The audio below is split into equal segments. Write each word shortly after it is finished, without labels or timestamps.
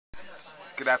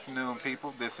Good afternoon,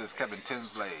 people. This is Kevin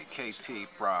Tinsley, KT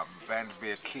from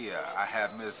Vanderveer Kia. I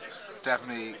have Miss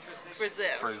Stephanie Brazil.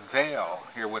 Frizzell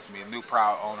here with me, a new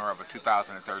proud owner of a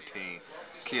 2013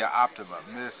 Kia Optima.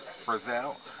 Miss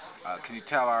Frizzell, can you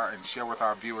tell our and share with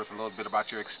our viewers a little bit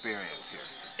about your experience here?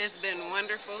 It's been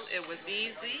wonderful. It was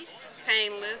easy,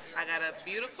 painless. I got a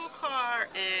beautiful car,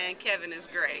 and Kevin is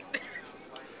great.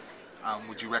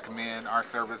 Would you recommend our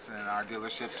service and our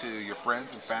dealership to your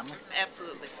friends and family?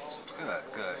 Absolutely. Good,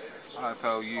 good.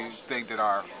 So you think that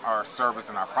our service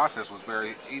and our process was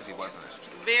very easy, wasn't it?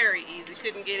 Very easy.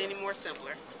 Couldn't get any more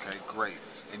simpler. Okay, great.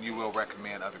 And you will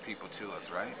recommend other people to us,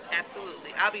 right?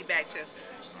 Absolutely. I'll be back too.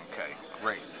 Okay,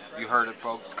 great. You heard it,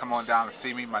 folks. Come on down and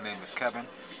see me. My name is Kevin,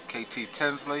 KT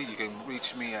Tinsley. You can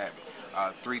reach me at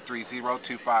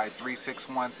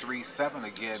 330-253-6137.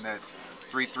 Again, that's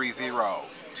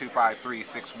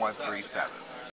 330-253-6137.